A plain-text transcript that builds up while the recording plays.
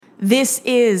This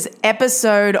is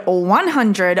episode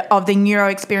 100 of the Neuro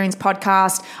Experience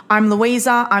podcast. I'm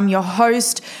Louisa. I'm your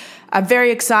host. A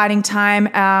very exciting time.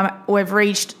 We've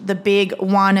reached the big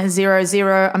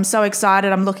 100. I'm so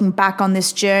excited. I'm looking back on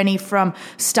this journey from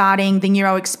starting the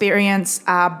Neuro Experience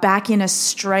back in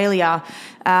Australia.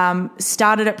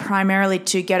 Started it primarily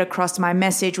to get across my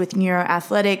message with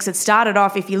neuroathletics. It started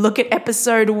off, if you look at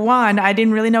episode 1, I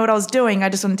didn't really know what I was doing. I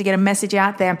just wanted to get a message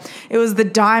out there. It was the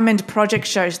Diamond Project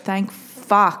show. Thank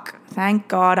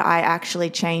God I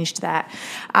actually changed that.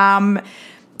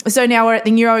 So now we're at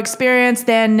the Neuro Experience.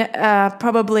 Then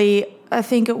I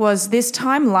think it was this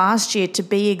time last year to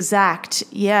be exact.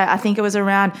 Yeah, I think it was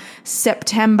around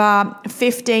September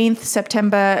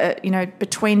 15th,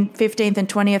 between 15th and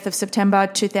 20th of September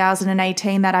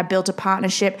 2018 that I built a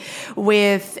partnership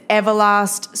with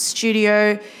Everlast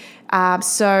Studio.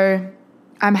 So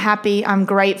I'm happy, I'm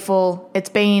grateful. It's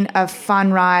been a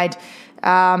fun ride.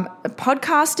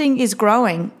 Podcasting is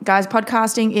growing, guys.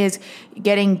 Podcasting is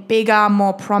getting bigger,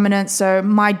 more prominent. So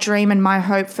my dream and my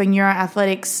hope for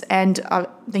neuroathletics and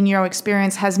the Neuro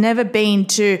Experience has never been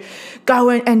to go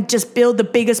and just build the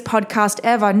biggest podcast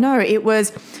ever. No, it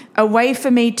was a way for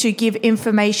me to give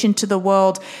information to the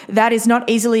world that is not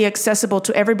easily accessible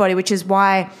to everybody, which is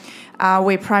why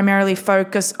we primarily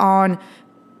focus on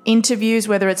interviews,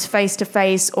 whether it's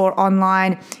face-to-face or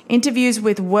online, interviews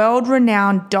with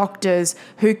world-renowned doctors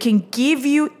who can give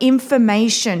you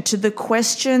information to the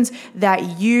questions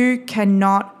that you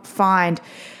cannot find.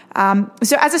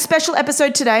 So as a special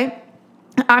episode today,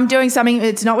 I'm doing something,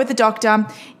 it's not with a doctor,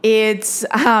 it's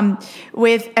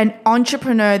with an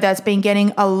entrepreneur that's been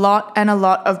getting a lot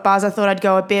of buzz. I thought I'd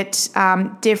go a bit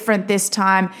different this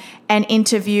time and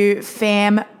interview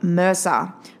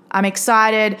MIRZA. I'm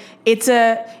excited. It's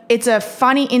a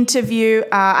funny interview.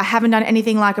 I haven't done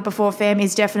anything like it before. Fam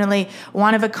is definitely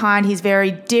one of a kind. He's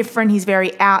very different. He's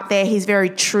very out there. He's very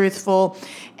truthful.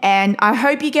 And I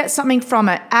hope you get something from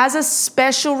it. As a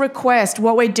special request,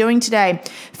 what we're doing today,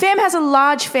 Fam has a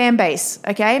large fan base,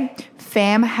 okay?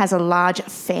 Fam has a large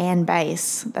fan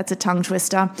base. That's a tongue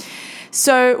twister.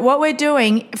 So what we're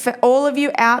doing for all of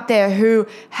you out there who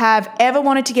have ever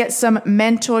wanted to get some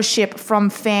mentorship from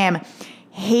Fam,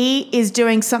 he is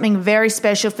doing something very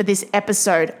special for this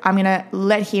episode. I'm going to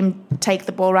let him take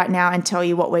the ball right now and tell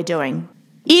you what we're doing.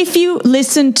 If you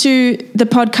listen to the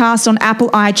podcast on Apple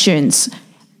iTunes,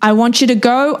 I want you to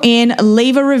go in,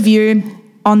 leave a review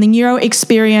on the Neuro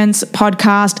Experience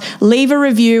podcast. Leave a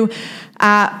review.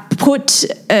 Put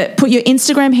your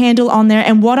Instagram handle on there.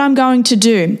 And what I'm going to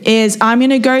do is I'm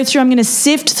going to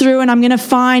sift through and I'm going to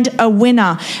find a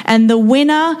winner. And the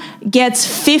winner gets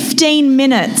 15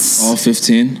 minutes. All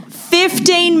 15?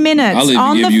 15 minutes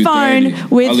on the phone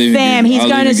with Fam. He's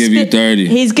going to give you 30.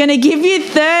 He's going to give you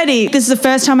 30. This is the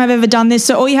first time I've ever done this.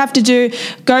 So all you have to do,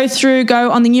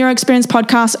 go on the Neuro Experience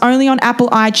podcast, only on Apple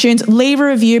iTunes, leave a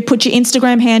review, put your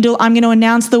Instagram handle. I'm going to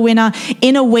announce the winner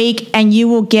in a week and you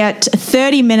will get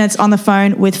 30 minutes on the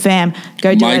phone with Fam.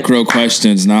 Go do it. Micro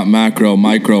questions, not macro,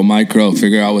 micro.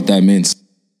 Figure out what that means.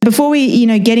 Before we,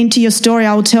 get into your story,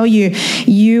 I will tell you,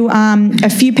 a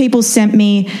few people sent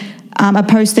me a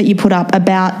post that you put up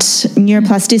about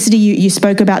neuroplasticity. You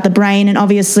spoke about the brain, and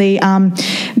obviously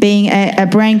being a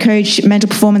brain coach, mental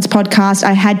performance podcast,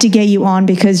 I had to get you on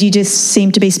because you just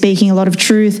seem to be speaking a lot of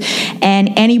truth.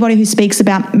 And anybody who speaks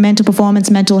about mental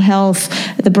performance, mental health,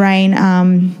 the brain,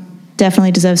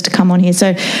 definitely deserves to come on here.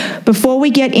 So before we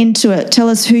get into it, tell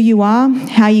us who you are,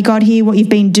 how you got here, what you've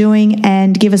been doing,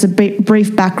 and give us a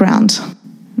brief background.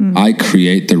 I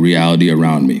create the reality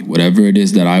around me. Whatever it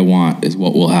is that I want is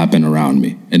what will happen around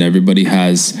me. And everybody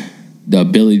has the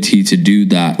ability to do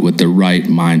that with the right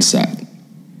mindset.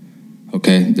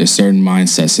 Okay? There's certain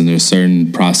mindsets and there's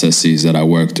certain processes that I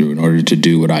work through in order to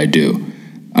do what I do.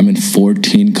 I'm in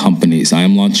 14 companies. I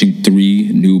am launching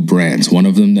 3 new brands. One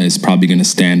of them that is probably going to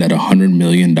stand at $100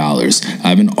 million. I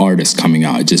have an artist coming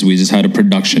out. We just had a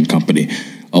production company.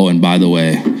 Oh, and by the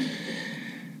way,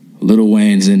 Lil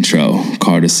Wayne's intro,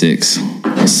 Carter 6.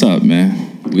 What's up, man?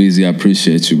 Weezy, I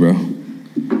appreciate you, bro.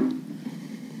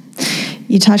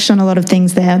 You touched on a lot of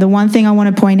things there. The one thing I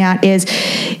want to point out is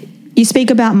you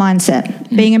speak about mindset,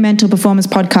 being a mental performance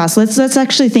podcast. Let's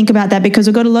actually think about that because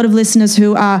we've got a lot of listeners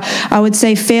who are, I would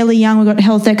say, fairly young. We've got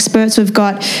health experts. We've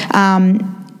got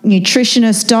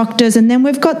nutritionists, doctors, and then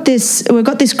we've got this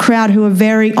crowd who are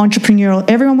very entrepreneurial.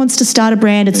 Everyone wants to start a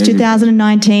brand. It's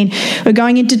 2019. We're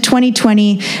going into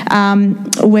 2020.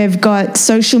 We've got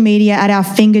social media at our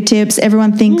fingertips.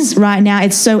 Everyone thinks right now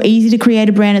it's so easy to create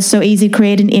a brand. It's so easy to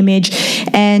create an image.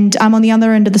 And I'm on the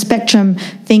other end of the spectrum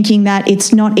thinking that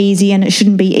it's not easy and it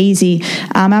shouldn't be easy.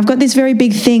 I've got this very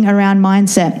big thing around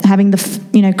mindset, having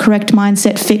the correct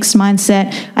mindset, fixed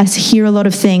mindset. I hear a lot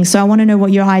of things. So I want to know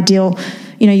what your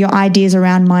ideas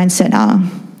around mindset are.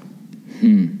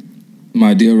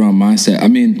 My idea around mindset, I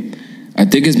mean, I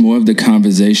think it's more of the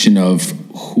conversation of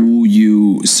who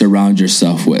you surround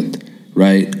yourself with,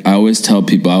 right? I always tell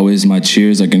people, my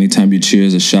cheers, like anytime you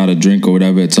cheers a shot of drink or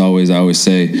whatever, I always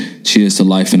say, cheers to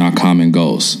life and our common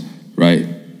goals, right?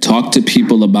 Talk to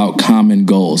people about common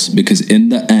goals, because in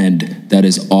the end, that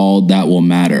is all that will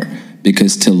matter.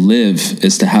 Because to live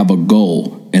is to have a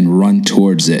goal and run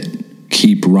towards it.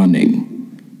 Keep running.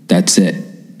 That's it.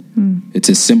 It's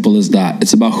as simple as that.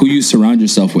 It's about who you surround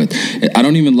yourself with. I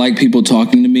don't even like people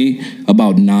talking to me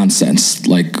about nonsense,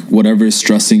 like whatever is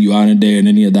stressing you out in a day and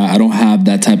any of that. I don't have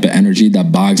that type of energy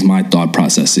that bogs my thought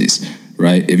processes,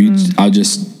 right?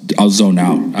 I'll zone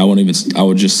out. I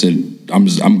would just sit.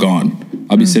 I'm gone.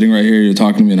 I'll be sitting right here. You're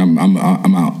talking to me, and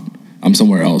I'm out. I'm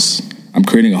somewhere else. I'm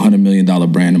creating $100 million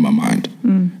brand in my mind.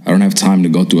 I don't have time to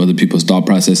go through other people's thought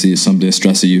processes. Something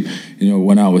stressing you.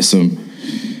 Went out with some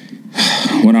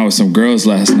girls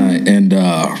last night, and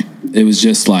it was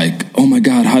just like, oh my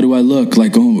God, how do I look?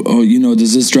 Like,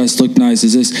 does this dress look nice?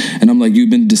 Is this? And I'm like, you've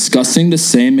been discussing the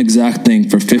same exact thing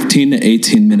for 15 to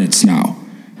 18 minutes now.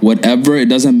 Whatever, it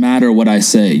doesn't matter what I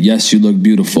say. Yes, you look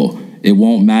beautiful. It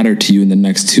won't matter to you in the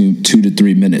next 2 to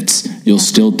 3 minutes. You'll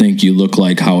still think you look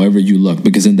like however you look,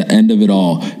 because in the end of it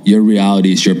all, your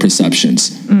reality is your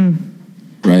perceptions.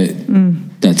 Right?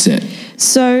 That's it.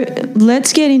 So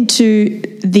let's get into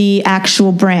the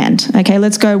actual brand. Okay,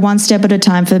 let's go one step at a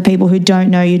time for the people who don't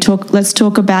know you. Let's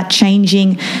talk about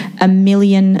changing 1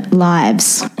 million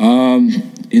lives.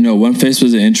 One Face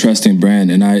was an interesting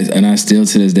brand, and I still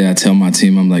to this day I tell my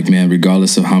team, I'm like, man,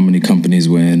 regardless of how many companies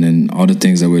we're in and all the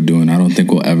things that we're doing, I don't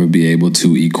think we'll ever be able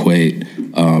to equate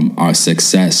our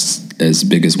success as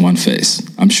big as One Face.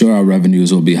 I'm sure our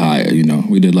revenues will be higher.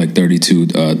 We did like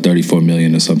 34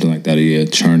 million or something like that a year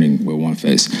churning with One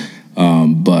Face.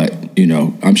 But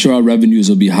I'm sure our revenues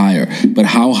will be higher. But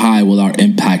how high will our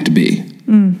impact be?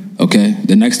 Okay,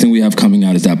 the next thing we have coming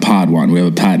out is that Pod One. We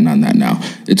have a patent on that now.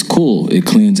 It's cool. It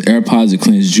cleans AirPods, it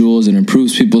cleans jewels, it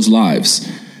improves people's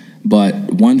lives. But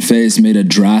One Face made a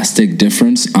drastic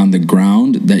difference on the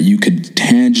ground that you could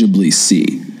tangibly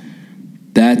see.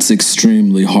 That's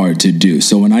extremely hard to do.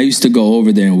 So when I used to go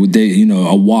over there and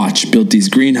a watch built these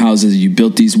greenhouses, you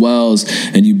built these wells,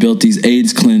 and you built these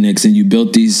AIDS clinics, and you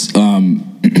built these,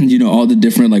 all the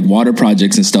different like water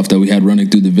projects and stuff that we had running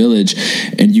through the village.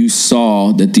 And you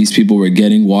saw that these people were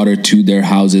getting water to their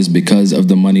houses because of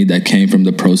the money that came from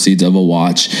the proceeds of a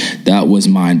watch. That was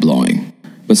mind blowing.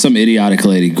 But some idiotic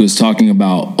lady was talking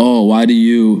about, why did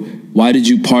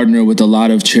you partner with a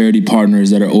lot of charity partners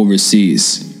that are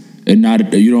overseas? And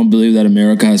you don't believe that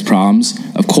America has problems?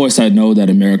 Of course I know that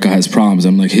America has problems.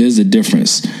 I'm like, here's the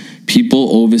difference.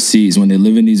 People overseas, when they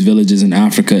live in these villages in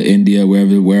Africa, India,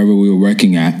 wherever we were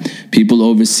working at, people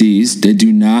overseas, they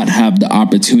do not have the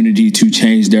opportunity to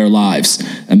change their lives.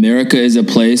 America is a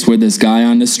place where this guy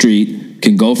on the street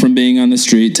can go from being on the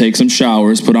street, take some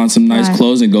showers, put on some nice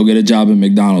clothes, and go get a job at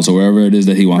McDonald's or wherever it is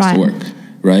that he wants to work.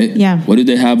 Right? Yeah. What do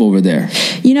they have over there?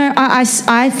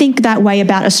 I think that way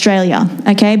about Australia.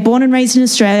 Okay. Born and raised in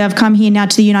Australia. I've come here now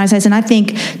to the United States, and I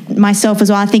think myself as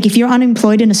well. I think if you're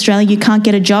unemployed in Australia, you can't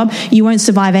get a job, you won't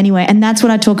survive anywhere. And that's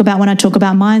what I talk about when I talk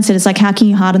about mindset. It's like, how can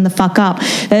you harden the fuck up?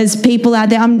 There's people out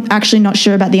there. I'm actually not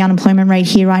sure about the unemployment rate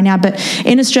here right now, but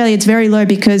in Australia, it's very low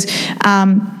because,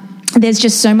 there's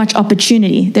just so much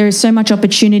opportunity. There is so much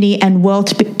opportunity and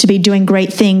wealth to be doing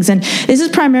great things. And this is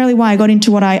primarily why I got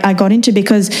into what I got into,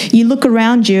 because you look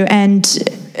around you, and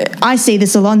I see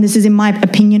this a lot, and this is in my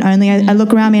opinion only. I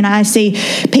look around me and I see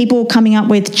people coming up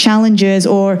with challenges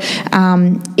or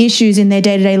issues in their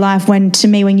day-to-day life, when to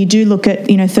me, when you do look at,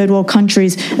 third world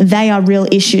countries, they are real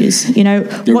issues.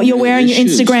 What you're wearing, your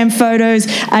Instagram photos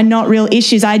are not real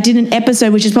issues. I did an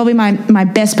episode, which is probably my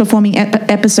best performing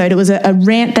episode. It was a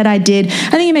rant that I did.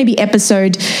 I think it may be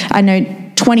episode,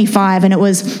 25, and it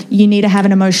was, you need to have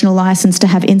an emotional license to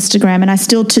have Instagram. And I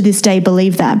still to this day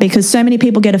believe that, because so many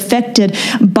people get affected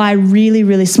by really,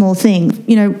 really small things.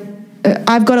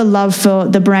 I've got a love for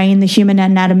the brain, the human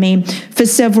anatomy, for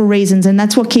several reasons, and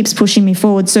that's what keeps pushing me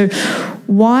forward. So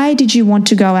why did you want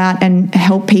to go out and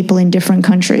help people in different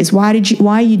countries? Why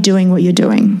are you doing what you're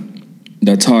doing?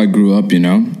 that's how I grew up, you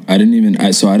know. I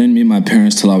didn't meet my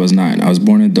parents till I was 9. I was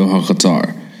born in Doha,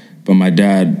 Qatar. But my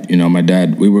dad,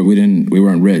 we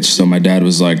weren't rich, so my dad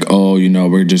was like, "Oh,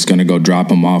 we're just gonna go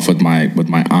drop him off with my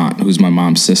aunt, who's my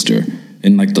mom's sister,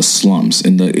 in like the slums,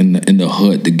 in the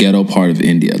hood, the ghetto part of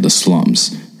India, the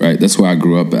slums, right? That's where I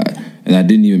grew up at, and I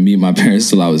didn't even meet my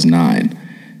parents till I was 9.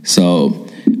 So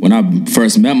when I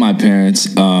first met my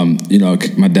parents,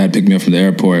 my dad picked me up from the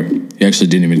airport. He actually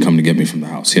didn't even come to get me from the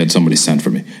house. He had somebody sent for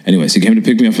me. Anyways, he came to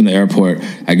pick me up from the airport.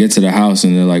 I get to the house,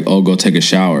 and they're like, "Oh, go take a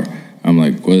shower." I'm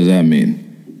like, "What does that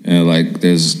mean?" And they're like,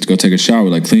 "Go take a shower,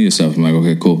 like clean yourself." I'm like,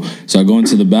 "Okay, cool." So I go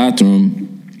into the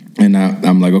bathroom, and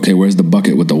I'm like, "Okay, where's the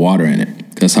bucket with the water in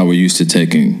it?" That's how we're used to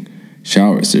taking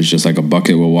showers. There's just like a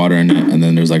bucket with water in it, and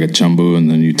then there's like a chambu, and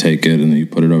then you take it, and then you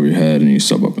put it over your head, and you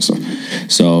soap up and stuff.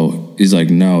 So he's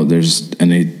like, "No,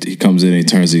 and he comes in, and he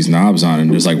turns these knobs on, and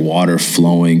there's like water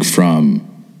flowing from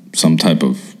some type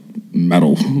of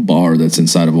metal bar that's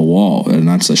inside of a wall, and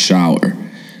that's a shower.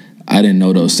 I didn't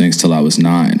know those things till I was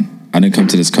 9. I didn't come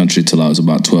to this country till I was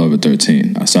about 12 or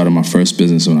 13. I started my first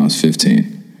business when I was 15.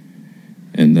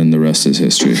 And then the rest is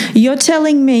history. You're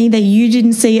telling me that you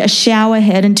didn't see a shower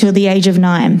head until the age of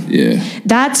 9. Yeah.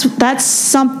 That's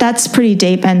pretty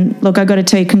deep. And look, I got to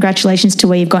tell you, congratulations to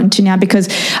where you've gotten to now, because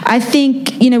I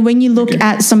think, when you look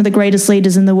at some of the greatest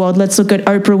leaders in the world, let's look at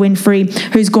Oprah Winfrey,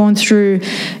 who's gone through,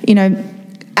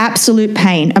 absolute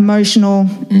pain, emotional,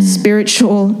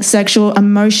 spiritual, sexual,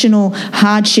 emotional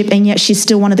hardship, and yet she's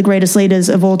still one of the greatest leaders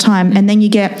of all time. And then you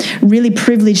get really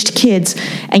privileged kids,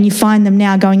 and you find them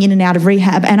now going in and out of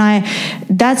rehab. And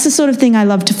that's the sort of thing I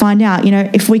love to find out.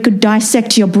 If we could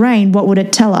dissect your brain, what would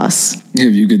it tell us?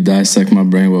 If you could dissect my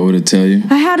brain, what would it tell you?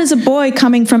 How does a boy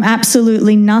coming from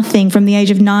absolutely nothing, from the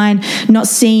age of 9, not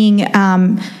seeing,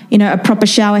 a proper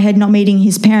shower head, not meeting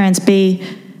his parents, be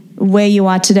where you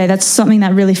are today? That's something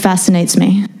that really fascinates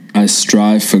me. I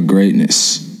strive for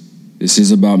greatness. This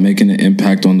is about making an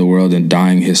impact on the world and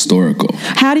dying historical.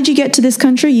 How did you get to this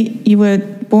country? You were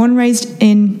born, raised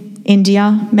in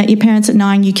India, met your parents at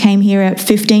 9. You came here at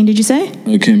 15, did you say?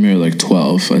 I came here at like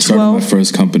 12. I started my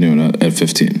first company at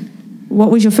 15.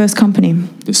 What was your first company?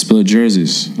 The Split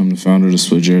Jerseys. I'm the founder of the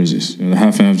Split Jerseys. The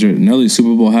half and half jersey. Nelly's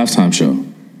Super Bowl halftime show.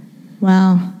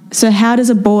 Wow. So how does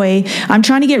a boy, I'm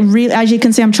trying to get real, as you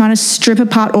can see, I'm trying to strip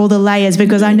apart all the layers,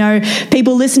 because I know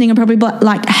people listening are probably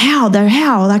like, how?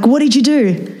 Like, what did you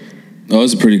do? Oh,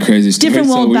 it's a pretty crazy story. Different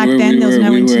world back then, there was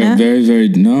no internet.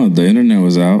 The internet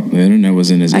was out. The internet was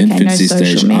in its infancy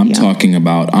stage. Media. I'm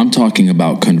talking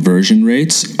about conversion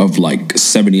rates of like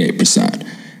 78%.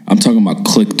 I'm talking about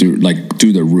click through, like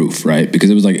through the roof, right? Because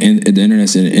it was like the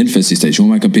internet's in an infancy stage. Who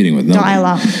am I competing with? Dial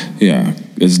up. Yeah.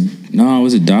 Was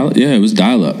it dial-up? Yeah, it was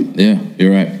dial-up. Yeah,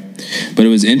 you're right. But it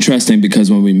was interesting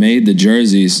because when we made the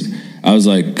jerseys, I was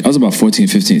about 14,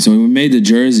 15. So when we made the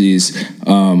jerseys,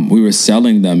 we were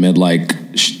selling them at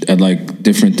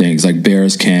different things, like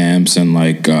Bears camps and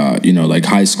like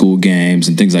high school games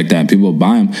and things like that. And people would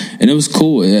buy them. And it was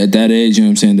cool. At that age, you know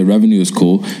what I'm saying? The revenue was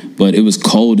cool, but it was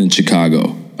cold in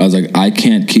Chicago. I was like, I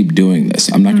can't keep doing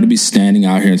this. I'm not going to be standing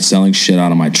out here and selling shit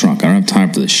out of my trunk. I don't have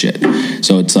time for this shit.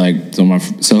 So it's like, so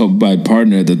my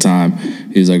partner at the time,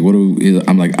 he's like,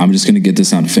 I'm like, I'm just going to get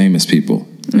this on famous people.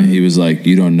 And he was like,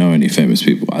 you don't know any famous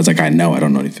people. I was like, I know I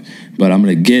don't know any, but I'm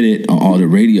going to get it on all the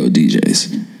radio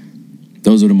DJs.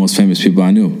 Those were the most famous people I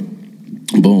knew.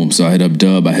 Boom. So I hit up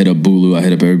Dub, I hit up Bulu, I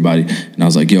hit up everybody. And I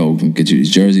was like, yo, we can get you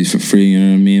these jerseys for free. You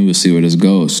know what I mean? We'll see where this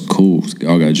goes. Cool.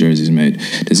 All got jerseys made.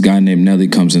 This guy named Nelly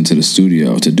comes into the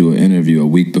studio to do an interview a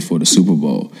week before the Super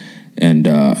Bowl. And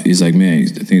he's like, man, I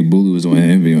think Bulu was the one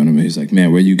interviewing him. He's like,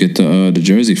 man, where you get the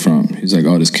jersey from? He's like,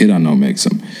 oh, this kid I know makes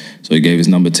them. So he gave his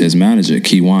number to his manager.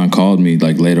 Keywan called me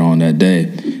like later on that day.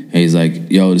 And he's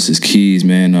like, yo, this is Keys,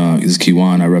 man. This is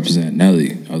Keywan. I represent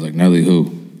Nelly. I was like, Nelly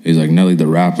who? He's like, Nelly the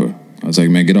rapper. I was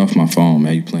like, man, get off my phone,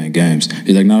 man. You playing games.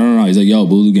 He's like, no. He's like, yo,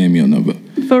 Bulu gave me your number.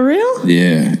 For real?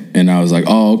 Yeah. And I was like,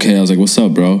 oh, okay. I was like, what's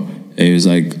up, bro? And he was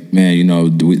like, man,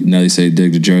 Nelly said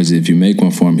dig the jersey. If you make one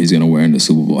for him, he's going to wear in the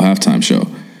Super Bowl halftime show.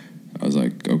 I was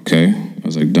like, okay. I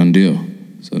was like, done deal.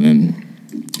 So then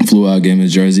flew out, gave him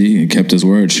his jersey, and kept his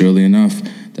word, surely enough.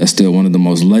 That's still one of the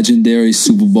most legendary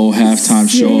Super Bowl halftime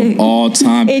show of all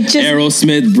time.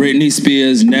 Aerosmith, Britney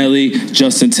Spears, Nelly,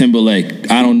 Justin Timberlake.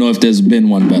 I don't know if there's been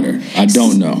one better. I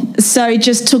don't know. So it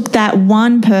just took that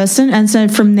one person, and so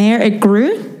from there it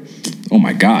grew? Oh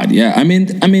my God, yeah. I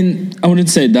mean, I wouldn't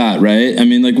say that, right? I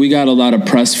mean, like, we got a lot of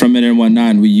press from it and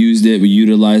whatnot, and we used it, we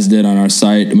utilized it on our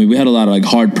site. I mean, we had a lot of like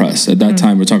hard press at that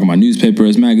time. We're talking about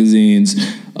newspapers, magazines,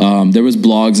 There was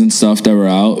blogs and stuff that were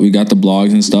out. We got the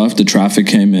blogs and stuff. The traffic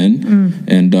came in,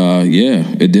 and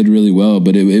it did really well.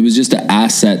 But it was just an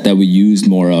asset that we used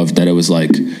more of. That it was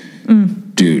like,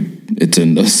 dude, it's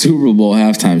in the Super Bowl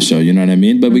halftime show. You know what I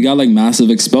mean? But we got like massive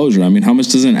exposure. I mean, how much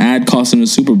does an ad cost in a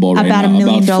Super Bowl right now? About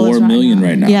 $1 million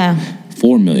right now. Yeah,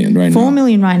 $4 million right now. $4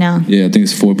 million right now. Yeah, I think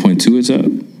it's 4.2. It's up.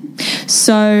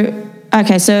 So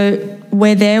okay, so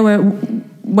we're there.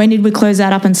 When did we close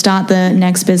that up and start the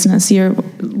next business? You're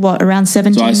what, around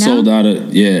 17 So I now? sold out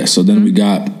of, yeah. So then we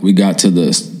got to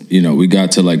the, we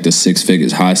got to like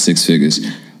the high six figures.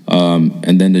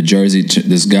 And then the Jersey,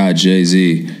 this guy,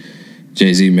 Jay-Z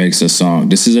makes a song.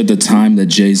 This is at the time that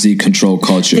Jay-Z controlled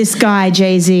culture. This guy,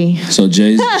 Jay-Z. So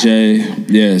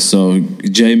so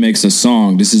Jay makes a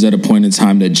song. This is at a point in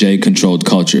time that Jay controlled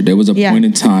culture. There was a point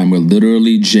in time where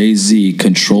literally Jay-Z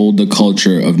controlled the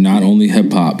culture of not only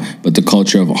hip-hop, but the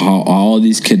culture of how all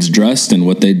these kids dressed and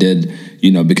what they did,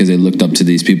 because they looked up to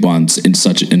these people in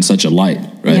such a light,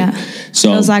 right? Yeah.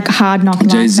 So it was like hard knock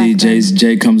life.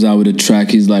 Jay comes out with a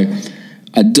track. He's like,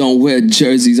 I don't wear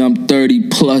jerseys, I'm 30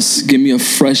 plus. Give me a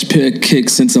fresh pair of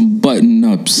kicks and some button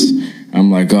ups.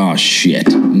 I'm like, oh shit.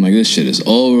 I'm like, this shit is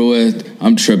over with.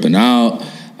 I'm tripping out.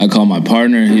 I call my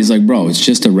partner. He's like, bro, it's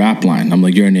just a rap line. I'm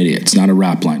like, you're an idiot. It's not a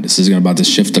rap line. This is about to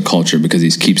shift the culture because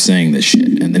he keeps saying this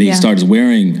shit. And then he starts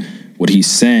wearing what he's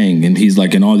saying. And he's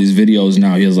like, in all these videos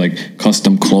now, he has like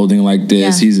custom clothing like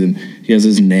this. Yeah. He has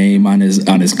his name on his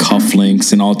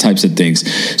cufflinks and all types of things.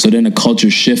 So then the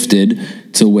culture shifted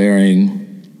to wearing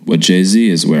what Jay-Z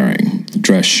is wearing,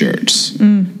 dress shirts,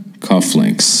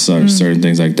 cufflinks, certain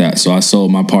things like that. So I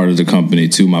sold my part of the company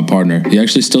to my partner. He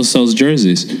actually still sells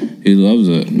jerseys. He loves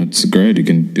it. It's great. He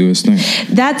can do his thing.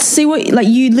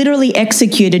 You literally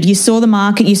executed. You saw the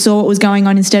market. You saw what was going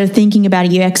on. Instead of thinking about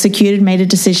it, you executed, made a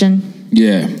decision.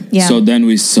 Yeah. So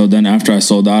then after I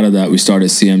sold out of that, we started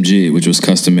CMG, which was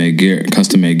custom made gear.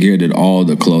 Custom made gear did all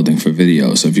the clothing for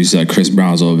videos. So if you saw Chris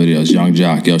Brown's old videos, Young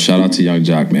Jock, shout out to Young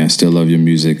Jock, man. Still love your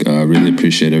music. Really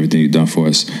appreciate everything you've done for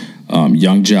us.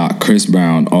 Young Jock, Chris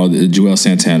Brown, Joel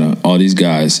Santana, all these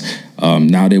guys.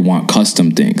 Now they want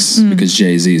custom things because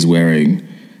Jay-Z is wearing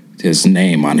his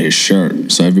name on his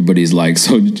shirt. So everybody's like,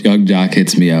 so Young Jock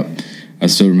hits me up. I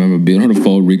still remember being on the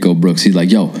phone with Rico Brooks. He's like,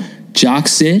 yo, Jock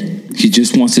said he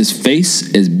just wants his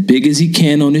face as big as he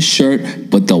can on his shirt,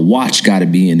 but the watch got to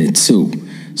be in it too.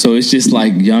 So it's just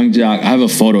like Young Jock. I have a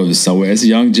photo of this somewhere. It's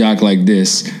Young Jock like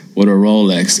this with a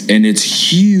Rolex, and it's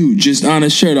huge just on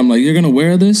his shirt. I'm like, you're going to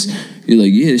wear this? He's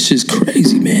like, yeah, it's just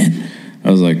crazy, man.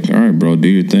 I was like, all right, bro, do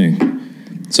your thing.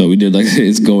 So we did like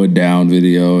it's going down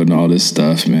video and all this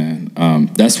stuff, man.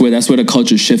 That's where the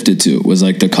culture shifted to, was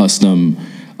like the custom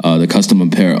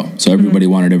apparel. So everybody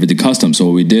wanted everything custom. So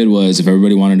what we did was, if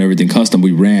everybody wanted everything custom,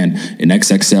 we ran an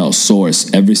XXL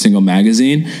source, every single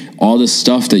magazine. All the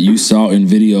stuff that you saw in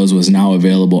videos was now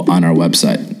available on our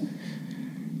website.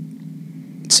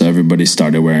 So everybody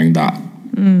started wearing that.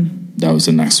 That was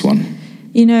the next one.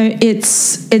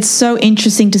 It's so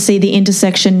interesting to see the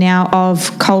intersection now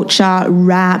of culture,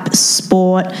 rap,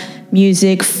 sport,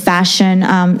 music, fashion,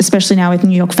 especially now with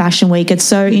New York Fashion Week. It's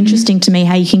so interesting to me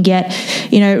how you can get,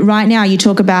 right now you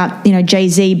talk about,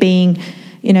 Jay-Z being,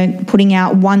 putting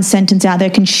out one sentence out there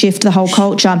can shift the whole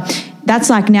culture. That's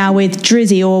like now with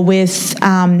Drizzy or with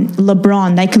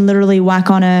LeBron. They can literally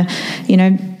whack on a.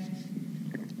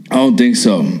 I don't think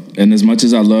so. And as much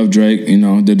as I love Drake,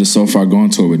 did the So Far Gone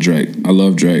tour with Drake. I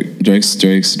love Drake.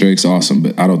 Drake's awesome,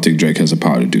 but I don't think Drake has the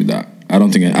power to do that.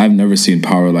 I've never seen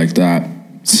power like that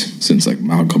since like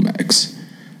Malcolm X.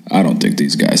 I don't think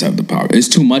these guys have the power. It's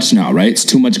too much now, right? It's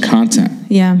too much content.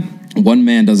 Yeah. One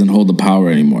man doesn't hold the power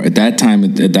anymore. At that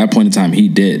point in time, he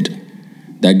did.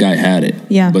 That guy had it.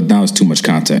 Yeah. But now it's too much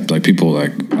content. Like people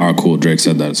like, oh, cool, Drake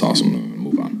said that, it's awesome.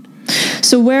 Move on.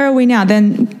 So where are we now?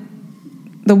 Then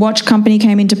the watch company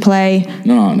came into play.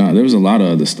 No, there was a lot of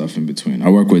other stuff in between. I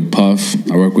worked with Puff.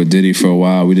 I worked with Diddy for a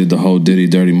while. We did the whole Diddy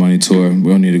Dirty Money tour.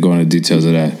 We don't need to go into details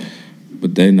of that.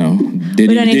 But they know.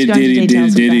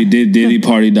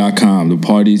 Diddyparty.com. The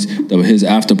parties, his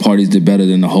after parties did better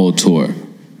than the whole tour.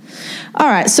 All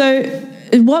right. So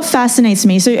what fascinates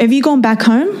me, so have you gone back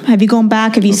home? Have you gone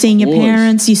back? Have you seen your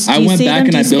parents? I went back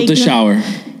and I built a shower.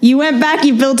 You went back,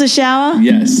 you built a shower?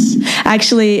 Yes.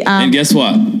 Actually. And guess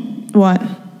what? What?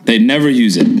 They never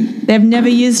use it. They've never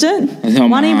used it?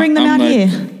 Why don't you bring them out here?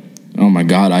 Oh my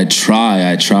God, I try.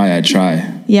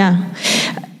 Yeah.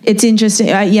 It's interesting.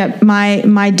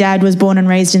 My dad was born and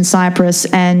raised in Cyprus,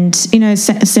 and a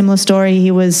similar story.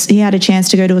 He had a chance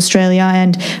to go to Australia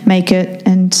and make it,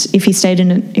 and if he stayed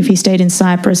in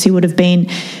Cyprus, he would have been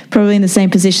probably in the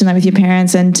same position like with your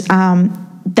parents. And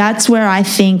that's where I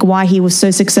think why he was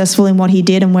so successful in what he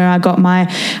did, and where I got my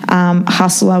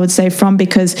hustle, I would say, from,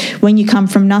 because when you come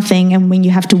from nothing and when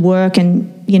you have to work,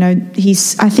 and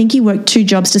I think he worked 2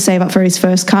 jobs to save up for his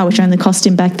first car, which only cost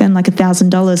him back then like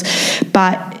 $1,000,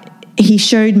 but he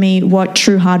showed me what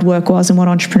true hard work was and what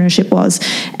entrepreneurship was,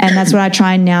 and that's what I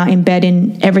try and now embed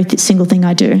in every single thing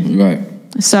I do. Right.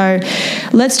 So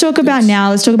let's talk about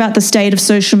the state of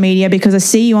social media, because I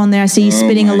see you on there. I see you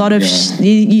spitting a lot of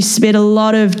you spit a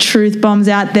lot of truth bombs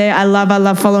out there. I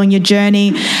love following your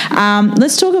journey.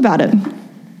 Let's talk about it.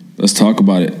 Let's talk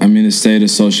about it. I mean, the state of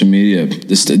social media,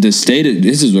 the state of,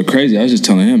 this is what crazy. I was just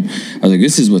telling him, I was like,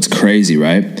 this is what's crazy,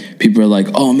 right? People are like,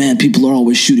 oh man, people are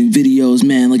always shooting videos,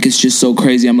 man. Like, it's just so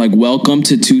crazy. I'm like, welcome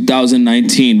to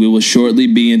 2019. We will shortly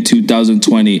be in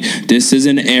 2020. This is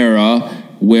an era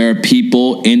where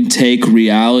people intake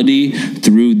reality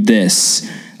through this.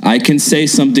 I can say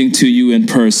something to you in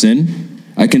person.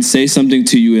 But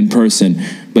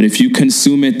if you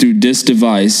consume it through this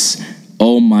device,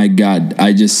 oh my God,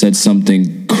 I just said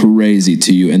something crazy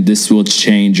to you, and this will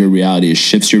change your reality. It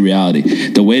shifts your reality.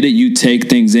 The way that you take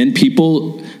things in,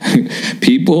 people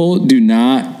do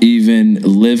not even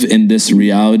live in this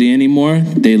reality anymore.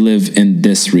 They live in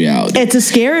this reality. It's a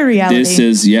scary reality. This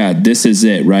is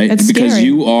it, right? It's because scary.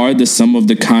 You are the sum of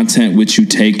the content which you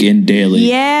take in daily.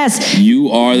 Yes. You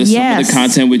are the sum of the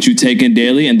content which you take in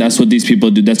daily, and that's what these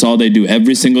people do. That's all they do.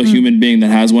 Every single human being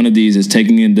that has one of these is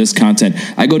taking in this content.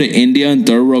 I go to India and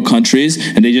third world countries,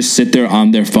 and they just sit there on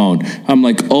their phone. I'm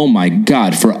like, oh my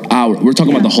God, for hours. We're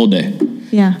talking about the whole day.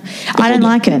 Yeah, I don't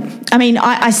like it. I mean,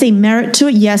 I see merit to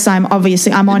it. Yes, I'm on.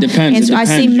 It depends. I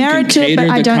see merit to it, but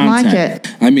I don't like it.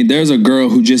 I mean, there's a girl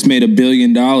who just made $1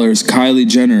 billion. Kylie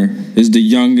Jenner is the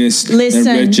youngest and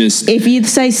richest. If you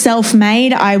say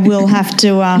self-made, I will have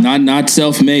to. Not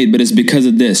self-made, but it's because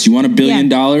of this. You want $1 billion?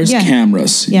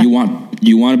 Cameras. Yeah. You want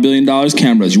 $1 billion?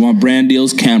 Cameras. You want brand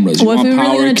deals? Cameras. Well, if we're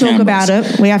really going to talk about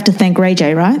it, we have to thank Ray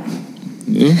J, right?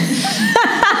 Yeah.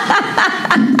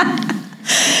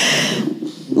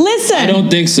 Listen. I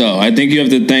don't think so. I think you have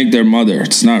to thank their mother.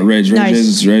 It's not Reg. Reg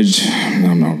is Reg.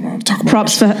 No. Talk about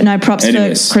props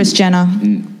for Kris Jenner.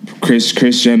 Kris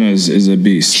Jenner is a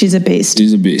beast. She's a beast.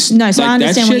 She's a beast. No, so I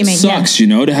understand what you mean. That shit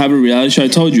sucks, to have a reality show. I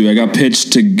told you, I got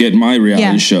pitched to get my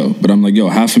reality show. But I'm like, yo,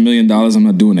 $500,000, I'm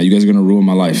not doing that. You guys are going to ruin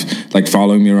my life. Like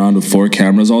following me around with 4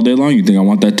 cameras all day long. You think I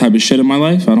want that type of shit in my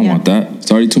life? I don't want that.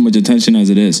 It's already too much attention as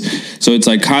it is. So it's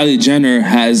like Kylie Jenner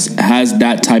has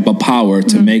that type of power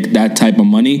to make that type of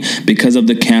money because of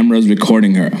the cameras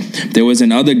recording her. There was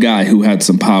another guy who had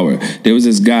some power. There was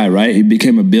this guy, right? He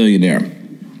became a billionaire.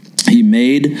 He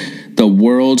made the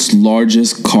world's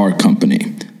largest car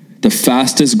company, the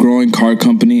fastest growing car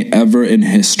company ever in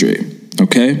history,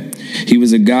 okay? He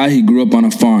was a guy, he grew up on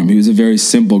a farm. He was a very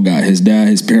simple guy. His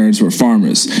parents were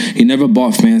farmers. He never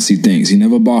bought fancy things. He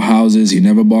never bought houses. He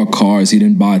never bought cars. He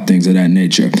didn't buy things of that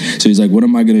nature. So he's like, what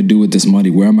am I going to do with this money?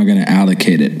 Where am I going to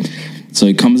allocate it? So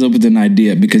he comes up with an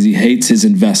idea because he hates his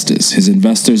investors. His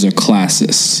investors are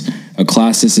classists. A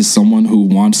classist is someone who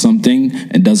wants something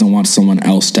and doesn't want someone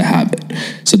else to have it.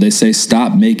 So they say,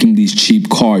 stop making these cheap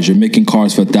cars. You're making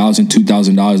cars for $1,000,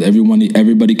 $2,000.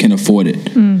 Everybody can afford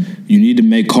it. You need to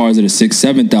make cars that are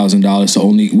 $6,000, $7,000 so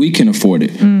only we can afford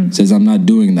it. Says, I'm not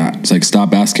doing that. It's like,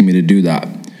 stop asking me to do that.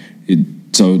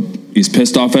 So he's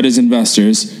pissed off at his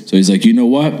investors. So he's like, you know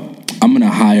what? I'm going to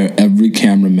hire every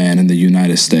cameraman in the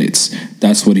United States.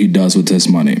 That's what he does with his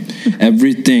money.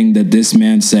 Everything that this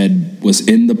man said was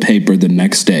in the paper the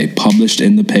next day, published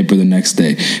in the paper the next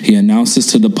day. He announces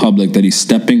to the public that he's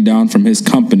stepping down from his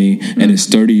company and his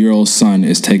 30-year-old son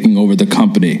is taking over the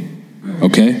company.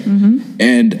 Okay?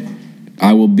 And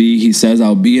he says,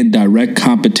 I'll be in direct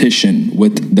competition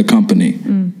with the company.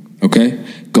 Okay?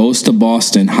 Goes to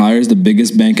Boston, hires the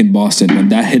biggest bank in Boston. When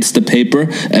that hits the paper,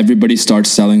 everybody starts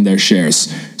selling their shares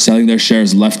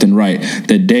left and right.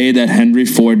 The day that Henry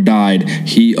Ford died,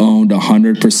 he owned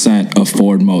 100% of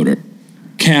Ford Motor.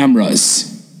 Cameras.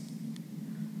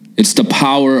 It's the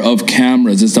power of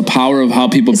cameras. It's the power of how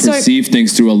people perceive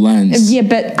things through a lens. Yeah,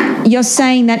 but you're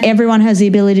saying that everyone has the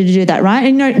ability to do that, right?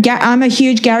 And I'm a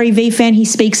huge Gary Vee fan. He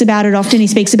speaks about it often. He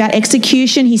speaks about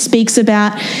execution. He speaks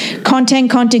about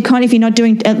content. If you're not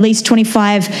doing at least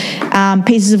 25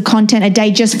 pieces of content a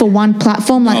day just for one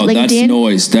platform like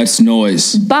LinkedIn. That's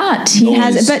noise. But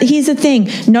here's the thing.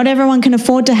 Not everyone can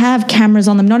afford to have cameras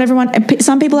on them.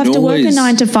 Some people have to work a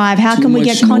 9 to 5. How can we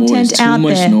get content out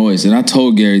there? Too much noise. And I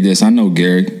told Gary this. I know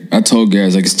Gary. I told Gary, I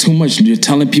was like, it's too much. You're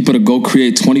telling people to go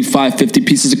create 25, 50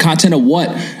 pieces of content or what?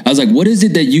 I was like, what is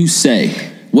it that you say?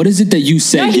 What is it that you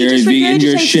say, No, he Gary just Vee, in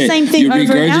your regurgitates the shit? same thing You over and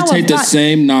regurgitate over, the but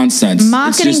same nonsense.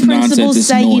 Marketing It's just principles nonsense. It's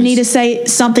say you noise. need to say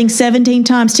something 17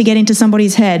 times to get into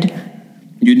somebody's head.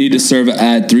 You need to serve an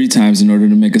ad 3 times in order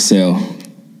to make a sale.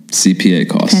 CPA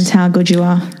costs. Depends how good you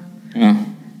are. Yeah.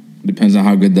 Depends on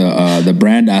how good the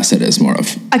brand asset is, more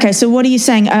of. Okay, so what are you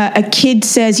saying? A kid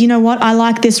says, you know what? I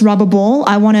like this rubber ball.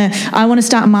 I want to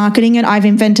start marketing it. I've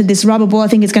invented this rubber ball. I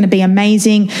think it's going to be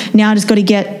amazing. Now I just got to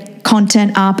get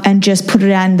content up and just put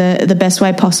it out in the best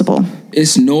way possible.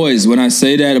 It's noise. When I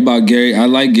say that about Gary, I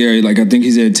like Gary. Like, I think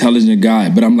he's an intelligent guy.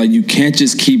 But I'm like, you can't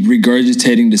just keep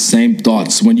regurgitating the same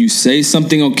thoughts. When you say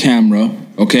something on camera,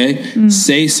 okay,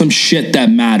 say some shit that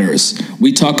matters.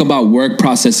 We talk about work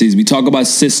processes. We talk about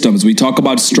systems. We talk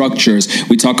about structures.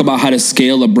 We talk about how to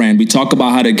scale a brand. We talk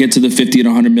about how to get to the $50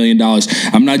 and $100 million.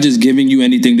 I'm not just giving you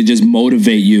anything to just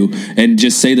motivate you and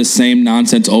just say the same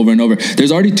nonsense over and over.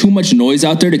 There's already too much noise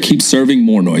out there to keep serving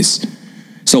more noise.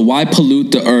 So why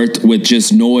pollute the earth with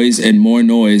just noise and more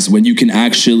noise when you can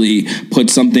actually put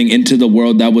something into the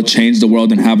world that will change the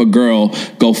world and have a girl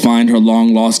go find her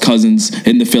long lost cousins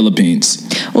in the Philippines?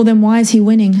 Well, then why is he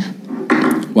winning?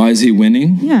 Why is he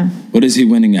winning? Yeah. What is he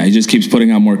winning at? He just keeps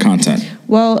putting out more content.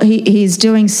 Well, he's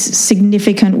doing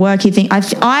significant work.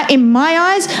 I in my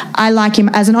eyes, I like him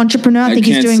as an entrepreneur. I think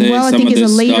he's doing well. I think he's a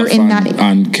leader in that.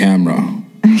 On camera.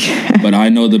 But I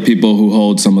know the people who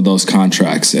hold some of those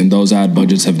contracts, and those ad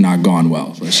budgets have not gone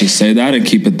well. Let's just say that and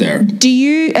keep it there. Do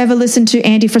you ever listen to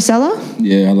Andy Frisella?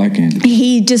 Yeah, I like Andy.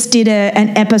 He just did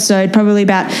an episode probably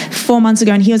about 4 months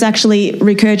ago, and he was actually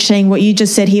regurgitating what you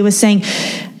just said. He was saying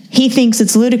he thinks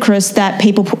it's ludicrous that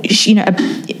people,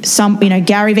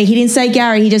 Gary Vee. He didn't say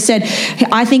Gary. He just said,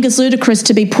 I think it's ludicrous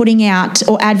to be putting out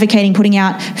or advocating putting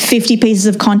out 50 pieces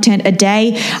of content a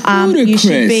day. You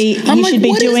should be doing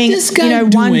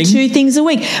 1-2 things a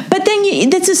week. But then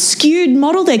that's a skewed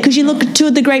model there, because you look at two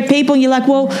of the great people and you're like,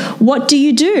 well, what do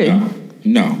you do?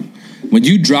 No. When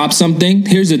you drop something,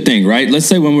 here's the thing, right? Let's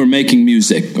say when we're making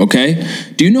music, okay?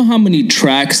 Do you know how many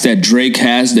tracks that Drake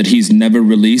has that he's never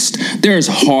released? There's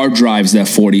hard drives that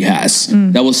 40 has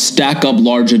that will stack up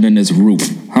larger than his roof.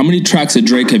 How many tracks of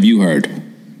Drake have you heard?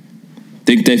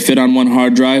 Think they fit on one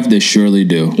hard drive? They surely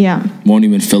do. Yeah. Won't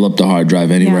even fill up the hard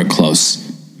drive anywhere close,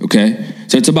 okay?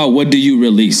 So it's about, what do you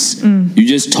release? You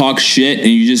just talk shit and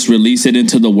you just release it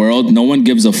into the world. No one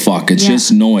gives a fuck. It's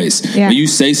just noise. Yeah. When you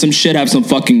say some shit, have some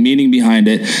fucking meaning behind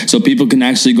it so people can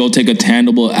actually go take a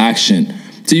tangible action.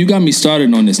 So you got me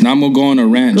started on this. Now I'm going to go on a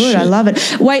rant. Good, I love it.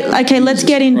 Wait, okay, let's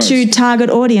get into target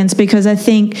audience, because I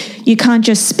think you can't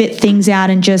just spit things out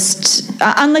and just,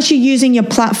 unless you're using your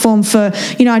platform for,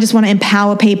 I just want to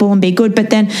empower people and be good. But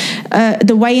then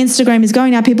the way Instagram is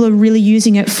going now, people are really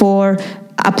using it for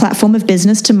a platform of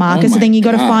business to market. So then you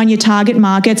got to find your target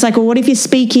market. It's like, well, what if you're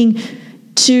speaking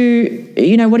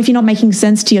to, what if you're not making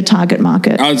sense to your target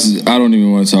market? I don't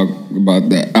even want to talk about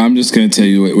that. I'm just going to tell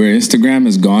you where Instagram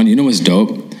has gone. You know what's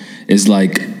dope? Is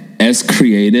like, as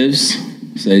creatives,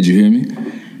 did you hear me?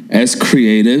 As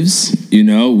creatives,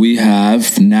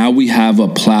 we have a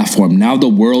platform. Now the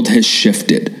world has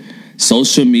shifted.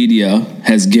 Social media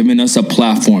has given us a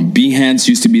platform. Behance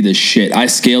used to be the shit. I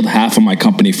scaled half of my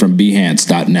company from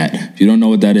Behance.net. If you don't know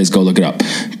what that is, go look it up.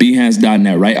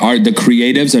 Behance.net, right? The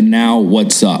creatives are now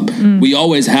what's up. We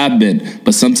always have been,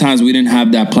 but sometimes we didn't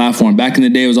have that platform. Back in the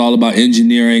day, it was all about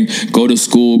engineering. Go to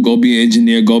school, go be an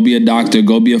engineer, go be a doctor,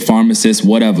 go be a pharmacist,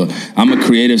 whatever. I'm a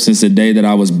creative since the day that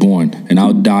I was born, and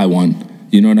I'll die one.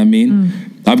 You know what I mean?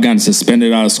 I've gotten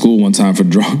suspended out of school one time for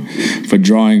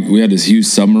drawing. We had this huge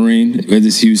submarine.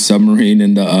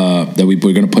 In the that we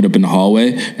were going to put up in the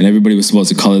hallway, and everybody was supposed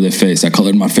to color their face. I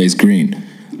colored my face green.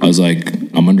 I was like,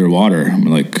 I'm underwater. I'm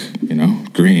like,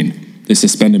 green. They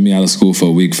suspended me out of school for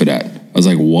a week for that. I was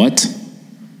like, what?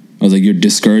 I was like, you're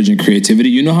discouraging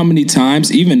creativity. You know how many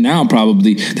times, even now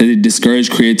probably, that they discourage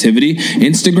creativity?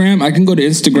 Instagram, I can go to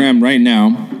Instagram right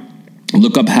now,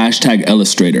 look up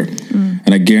 #Illustrator,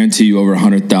 and I guarantee you over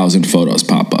 100,000 photos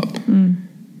pop up.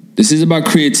 This is about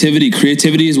creativity.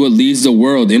 Creativity is what leads the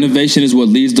world. Innovation is what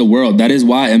leads the world. That is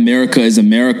why America is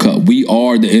America. We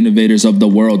are the innovators of the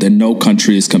world, and no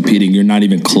country is competing. You're not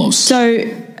even close. So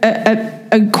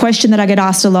a question that I get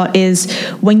asked a lot is,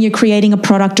 when you're creating a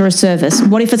product or a service,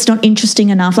 what if it's not interesting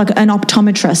enough? Like an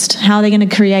optometrist, how are they going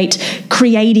to create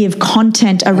creative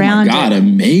content around it? Oh my God,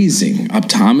 amazing.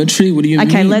 Optometry? What do you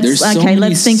mean?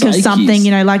 Let's think of something,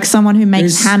 like someone who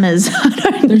makes hammers.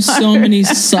 There's so many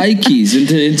psyches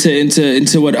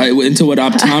into what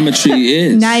optometry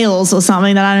is. Nails or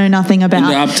something that I know nothing about. And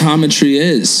the optometry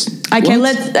is. Okay,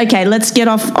 let's get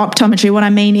off optometry. What I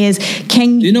mean is,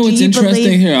 you know what's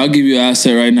interesting here? I'll give you an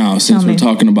asset right now since we're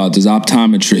talking about this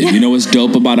optometry. You know what's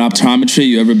dope about optometry?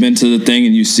 You ever been to the thing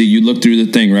and you look through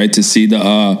the thing, right, to see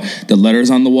the letters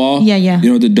on the wall? Yeah. You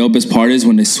know what the dopest part is?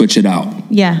 When they switch it out.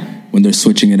 Yeah. When they're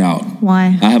switching it out.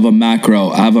 Why? I have a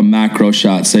macro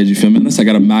shot. Sage, you filming this? I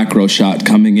got a macro shot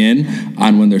coming in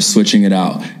on when they're switching it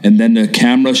out. And then the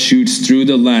camera shoots through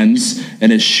the lens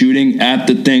and is shooting at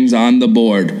the things on the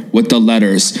board with the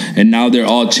letters. And now they're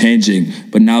all changing.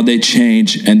 But now they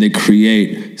change and they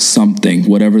create something,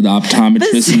 whatever the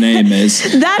optometrist's name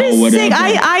is. That is sick.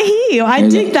 I hear you. I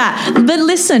dig that. But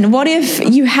listen, what if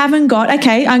you haven't got...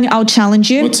 Okay, I'll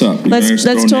challenge you. What's up? Let's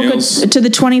talk to the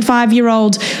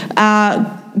 25-year-old...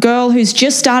 girl who's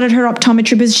just started her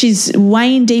optometry business. She's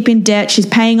weighing deep in debt. She's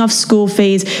paying off school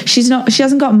fees. She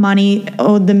hasn't got money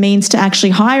or the means to actually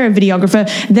hire a videographer,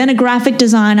 then a graphic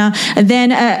designer,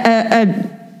 then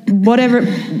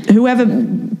whoever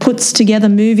puts together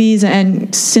movies and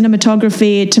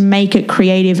cinematography to make it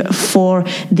creative for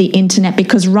the internet.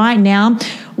 Because right now,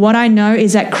 what I know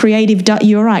is that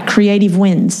you're right, creative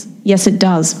wins. Yes, it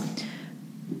does.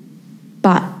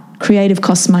 But creative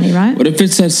costs money, right? What if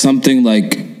it says something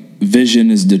like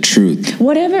vision is the truth?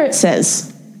 Whatever it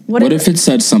says. What if it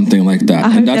said something like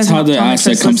that? And that's how the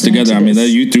asset comes together. I mean,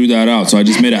 you threw that out, so I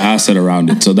just made an asset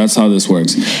around it. So that's how this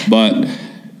works. But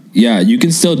yeah, you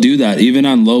can still do that even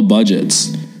on low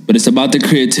budgets. But it's about the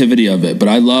creativity of it. But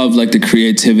I love like the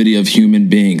creativity of human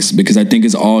beings, because I think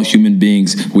as all human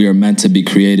beings, we are meant to be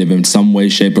creative in some way,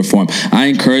 shape, or form. I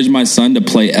encourage my son to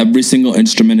play every single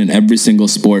instrument in every single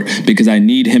sport, because I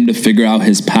need him to figure out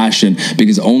his passion.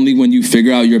 Because only when you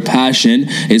figure out your passion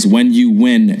is when you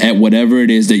win at whatever it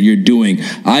is that you're doing.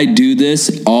 I do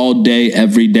this all day,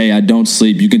 every day. I don't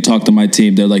sleep. You can talk to my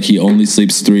team. They're like, he only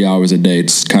sleeps 3 hours a day.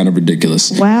 It's kind of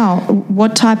ridiculous. Wow.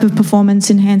 What type of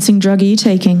performance-enhancing drug are you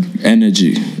taking?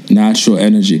 Energy, natural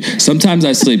energy. Sometimes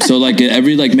I sleep. So like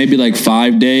every maybe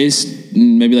 5 days,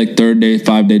 maybe like third day,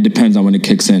 5 day, depends on when it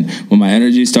kicks in. When my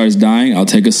energy starts dying, I'll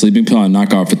take a sleeping pill and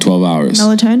knock out for 12 hours.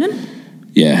 Melatonin?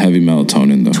 Yeah, heavy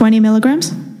melatonin though. 20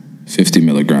 milligrams? 50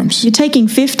 milligrams. You're taking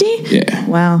 50? Yeah.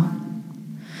 Wow.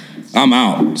 I'm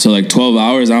out. So like 12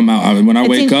 hours, I'm out. I mean, when I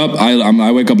wake up,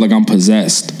 I wake up like I'm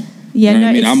possessed. Yeah, you know what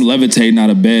I mean? I'm levitating out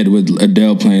of bed with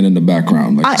Adele playing in the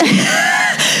background. Like,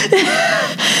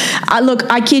 look,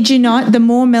 I kid you not, the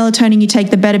more melatonin you take,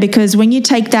 the better, because when you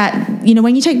take that,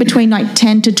 when you take between like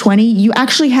 10 to 20, you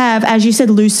actually have, as you said,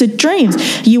 lucid dreams.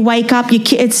 You wake up,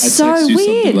 it's so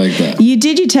weird. Like that. You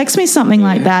text me something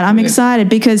like that. I'm excited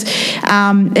because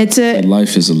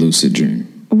life is a lucid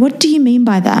dream. What do you mean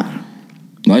by that?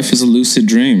 Life is a lucid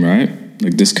dream, right?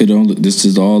 Like this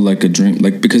is all like a dream,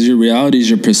 like, because your reality is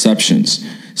your perceptions.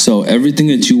 So everything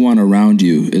that you want around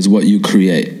you is what you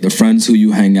create. The friends who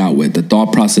you hang out with, the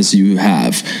thought process you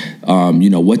have,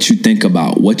 what you think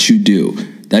about, what you do.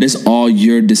 That is all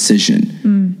your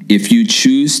decision. If you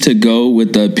choose to go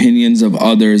with the opinions of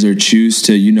others or choose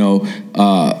to,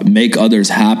 make others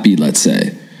happy, let's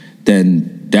say,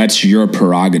 then that's your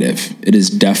prerogative. It is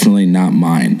definitely not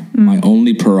mine. My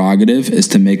only prerogative is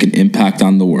to make an impact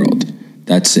on the world.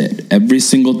 That's it. Every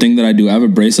single thing that I do, I have a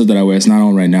bracelet that I wear. It's not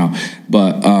on right now,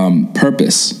 but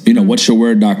purpose.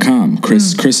 What'syourword.com,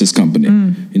 Chris's company.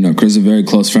 Chris is a very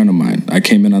close friend of mine. I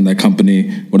came in on that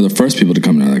company, one of the first people to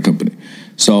come in on that company.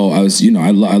 So I was, I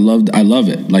love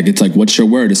it. Like, it's like, what's your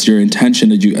word? It's your intention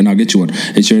that and I'll get you one.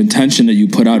 It's your intention that you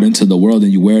put out into the world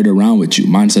and you wear it around with you.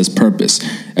 Mine says purpose.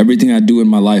 Everything I do in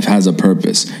my life has a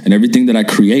purpose, and everything that I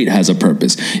create has a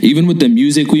purpose. Even with the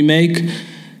music we make,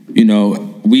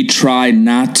 we try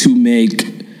not to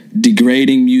make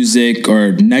degrading music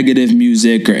or negative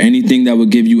music or anything that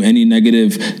would give you any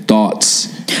negative thoughts.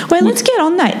 Well, let's get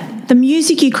on that. The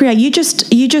music you create, you texted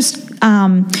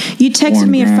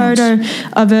me a photo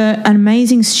of an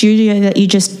amazing studio that you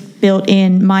just built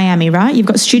in Miami, right? You've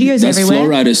got studios everywhere. That's Flow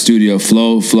Rider Studio.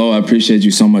 Flow, I appreciate you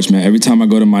so much, man. Every time I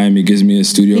go to Miami, it gives me a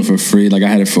studio for free. Like, I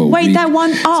had it for a week. Wait, that one?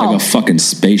 It's like a fucking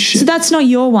spaceship. So that's not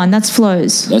your one. That's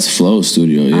Flow's. That's Flow's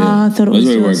studio, yeah. I thought it was yours. That's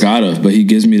where we work out of. But he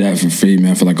gives me that for free,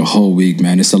 man, for like a whole week,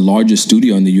 man. It's the largest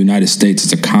studio in the United States.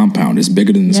 It's a compound. It's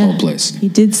bigger than this whole place. He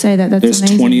did say that. That's There's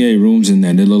amazing. 28 rooms in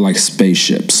there. They look like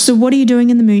spaceships. So what are you doing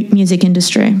in the music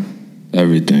industry?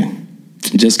 Everything.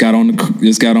 Just got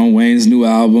on Wayne's new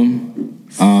album.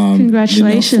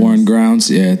 Congratulations. Foreign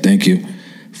Grounds. Yeah, thank you.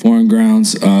 Foreign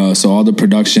Grounds. So all the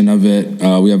production of it.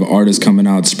 We have an artist coming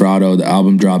out, Sprado. The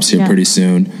album drops here pretty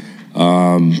soon.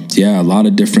 Yeah, a lot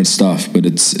of different stuff, but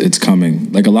it's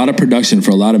coming. Like a lot of production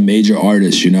for a lot of major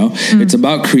artists, you know? It's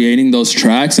about creating those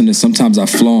tracks, and then sometimes I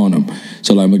flow on them.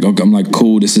 So like, okay, I'm like,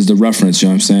 cool, this is the reference, you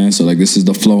know what I'm saying? So like, this is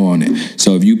the flow on it.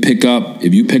 So if you pick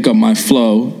up my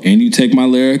flow and you take my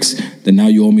lyrics, then now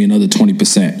you owe me another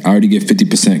 20%. I already get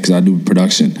 50% because I do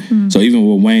production. So even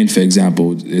with Wayne, for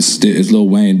example, it's Lil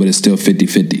Wayne, but it's still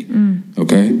 50-50.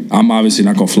 Okay? I'm obviously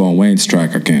not going to flow on Wayne's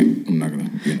track. I'm not going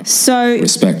to, you know. So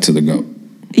respect to the GOAT.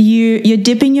 You're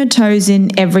dipping your toes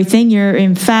in everything. You're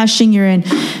in fashion. You're in,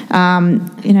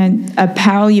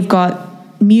 apparel. You've got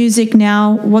music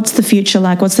now. What's the future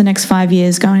like? What's the next 5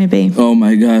 years going to be? Oh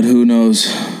my God, who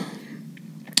knows?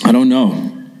 I don't know.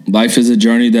 Life is a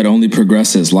journey that only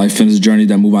progresses. Life is a journey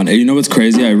that moves on. And you know what's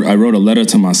crazy? I wrote a letter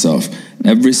to myself.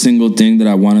 Every single thing that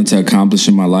I wanted to accomplish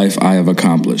in my life, I have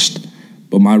accomplished.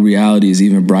 But my reality is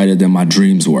even brighter than my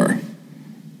dreams were.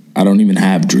 I don't even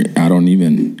have dreams. I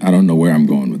don't know where I'm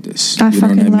going with this. I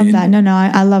fucking love that. No,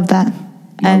 I love that.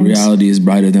 My reality is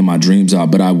brighter than my dreams are,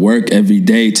 but I work every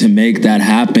day to make that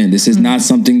happen. This is not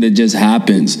something that just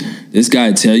happens. This guy,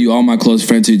 I tell you, all my close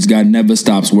friends, this guy never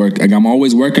stops work. Like, I'm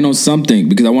always working on something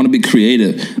because I want to be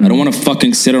creative. I don't want to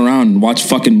fucking sit around and watch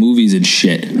fucking movies and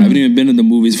shit. I haven't even been to the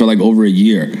movies for like over a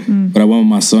year, but I went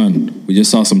with my son. We just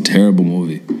saw some terrible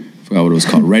movie. I forgot what it was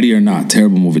called. Ready or Not.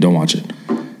 Terrible movie. Don't watch it.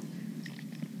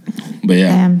 But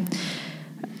yeah.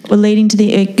 We're getting to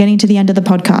the end of the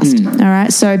podcast. All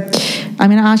right. So I'm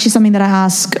going to ask you something that I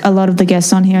ask a lot of the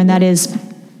guests on here, and that is,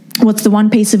 what's the one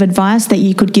piece of advice that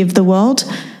you could give the world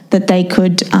that they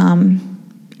could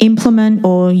implement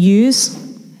or use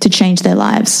to change their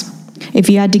lives? If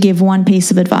you had to give one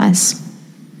piece of advice.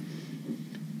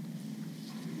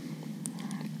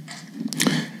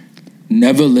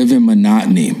 Never live in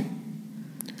monotony.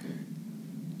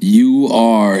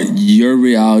 Your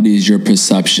reality is your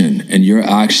perception, and your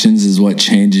actions is what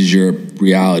changes your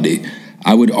reality.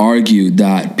 I would argue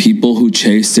that people who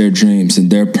chase their dreams and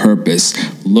their purpose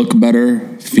look better,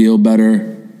 feel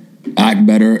better, act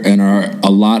better, and are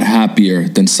a lot happier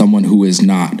than someone who is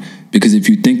not. Because if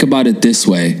you think about it this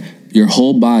way, your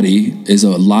whole body is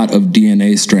a lot of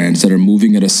DNA strands that are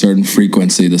moving at a certain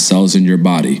frequency, the cells in your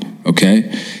body,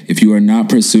 okay? If you are not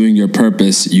pursuing your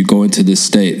purpose, you go into this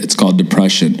state. It's called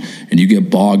depression. And you get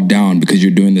bogged down because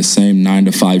you're doing the same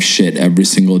 9-to-5 shit every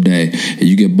single day. And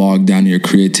you get bogged down and your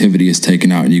creativity is taken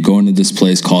out. And you go into this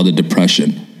place called a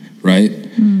depression, right?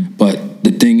 But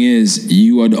the thing is,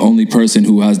 you are the only person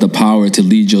who has the power to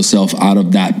lead yourself out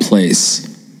of that place.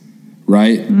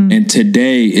 Right? And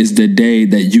today is the day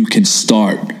that you can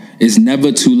start. It's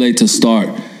never too late to start.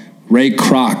 Ray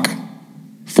Kroc,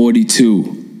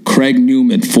 42. Craig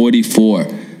Newman, 44.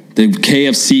 The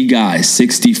KFC guy,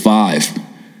 65.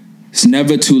 It's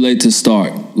never too late to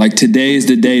start. Like, today is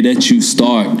the day that you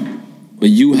start.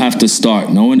 But you have to start.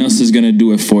 No one else is going to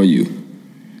do it for you.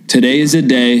 Today is the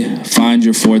day. Find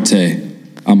your forte.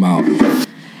 I'm out.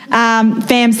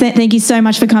 Fam, thank you so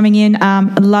much for coming in.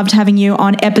 Loved having you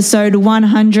on episode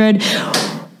 100.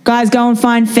 Guys, go and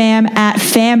find Fam at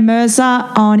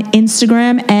MIRZA on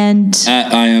Instagram and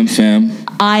at I am Fam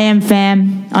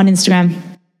on Instagram.